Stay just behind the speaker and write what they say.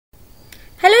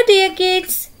Hello dear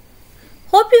kids.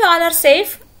 Hope you all are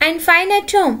safe and fine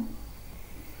at home.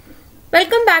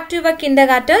 Welcome back to our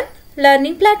kindergarten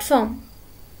learning platform.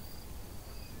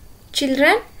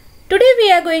 Children, today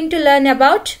we are going to learn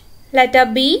about letter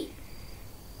B,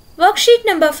 worksheet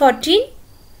number 14,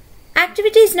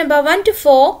 activities number 1 to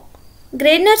 4,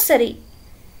 grade nursery.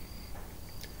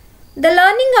 The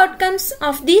learning outcomes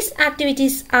of these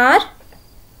activities are: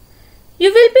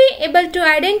 you will be able to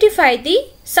identify the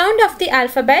sound of the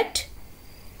alphabet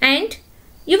and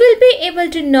you will be able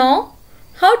to know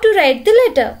how to write the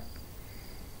letter.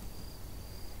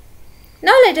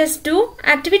 Now let us do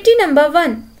activity number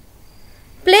 1.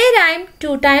 Play rhyme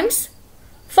 2 times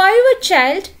for your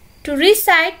child to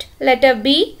recite letter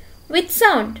B with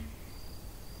sound.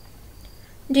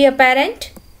 Dear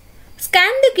parent,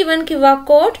 scan the given QR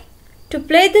code to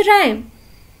play the rhyme.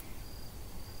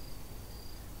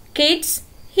 Kids,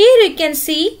 here you can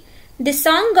see the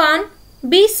song on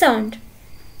B sound.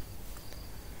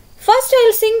 First I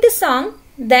will sing the song,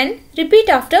 then repeat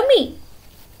after me.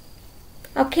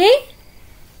 Okay?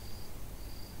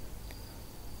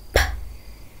 P,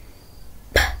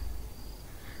 P.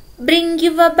 Bring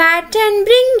your bat and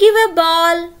bring your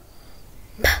ball.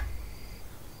 P,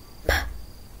 P.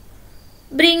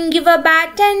 Bring your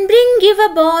bat and bring your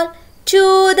ball to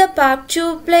the park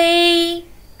to play.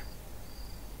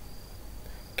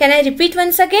 Can I repeat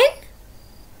once again?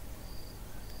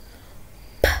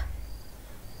 P,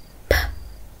 P.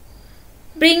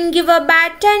 Bring your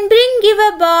bat and bring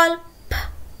your ball. P,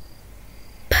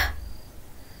 P.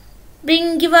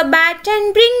 Bring your bat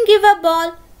and bring your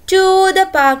ball to the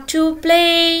park to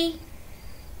play.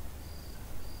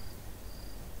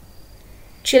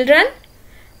 Children,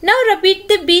 now repeat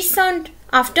the B sound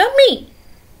after me.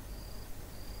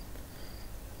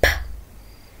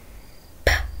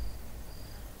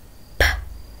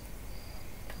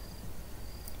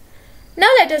 Now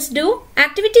let us do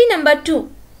activity number 2.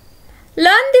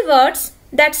 Learn the words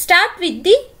that start with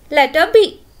the letter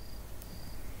B.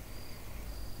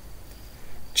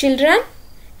 Children,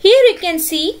 here you can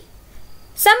see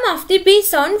some of the B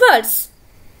sound words.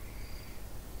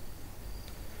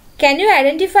 Can you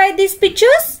identify these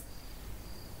pictures?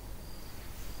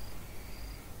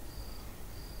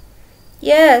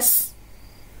 Yes.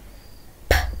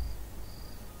 P,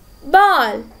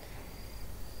 ball.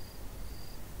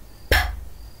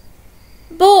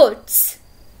 Boats.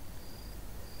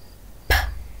 P,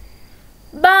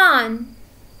 barn.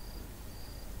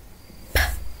 P,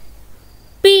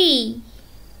 bee.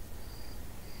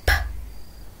 P,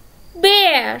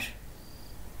 bear.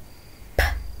 P,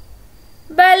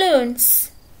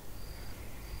 balloons.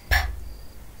 P,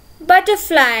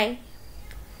 butterfly.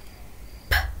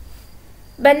 P,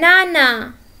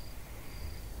 banana.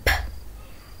 P,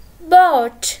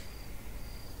 boat.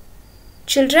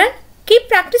 Children, keep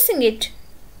practicing it.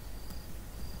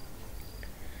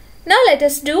 Now let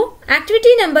us do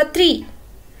activity number 3.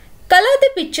 Color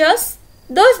the pictures.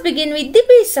 Those begin with the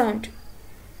B sound.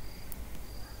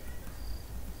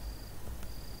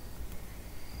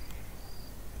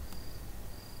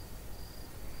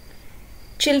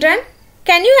 Children,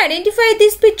 can you identify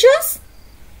these pictures?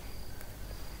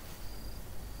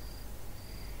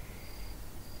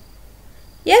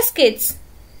 Yes, kids.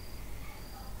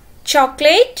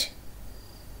 Chocolate,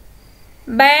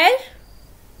 bear,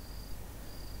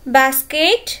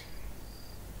 basket,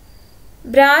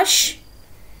 brush,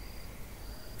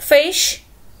 fish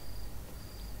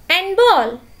and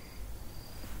ball.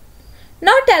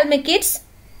 Now tell me kids,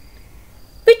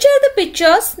 which are the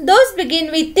pictures those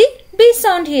begin with the B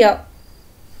sound here?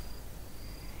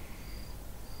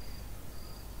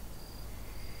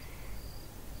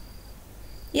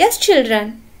 Yes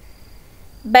children,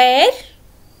 bear,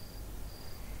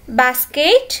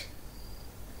 basket,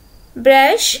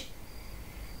 brush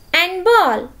and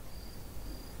ball.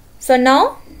 So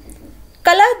now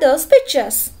color those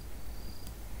pictures.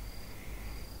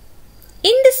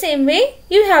 In the same way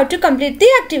you have to complete the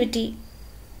activity.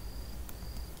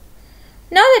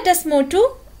 Now let us move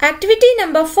to activity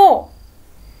number 4.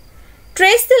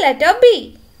 Trace the letter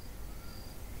B.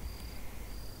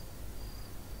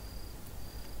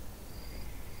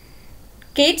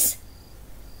 Kids,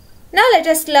 now let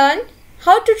us learn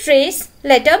how to trace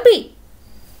letter B.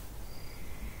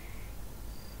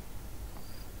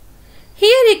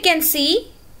 Here you can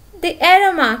see the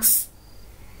arrow marks.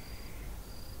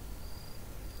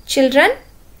 Children,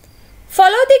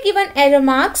 follow the given arrow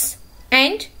marks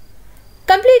and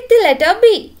complete the letter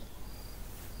B.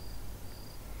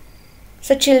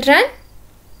 So children,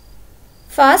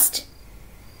 first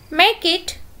make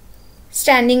it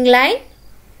standing line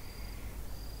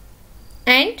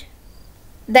and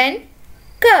then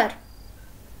cur.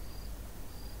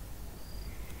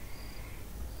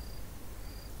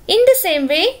 In the same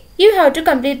way, you have to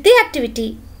complete the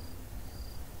activity.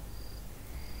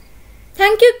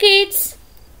 Thank you, kids.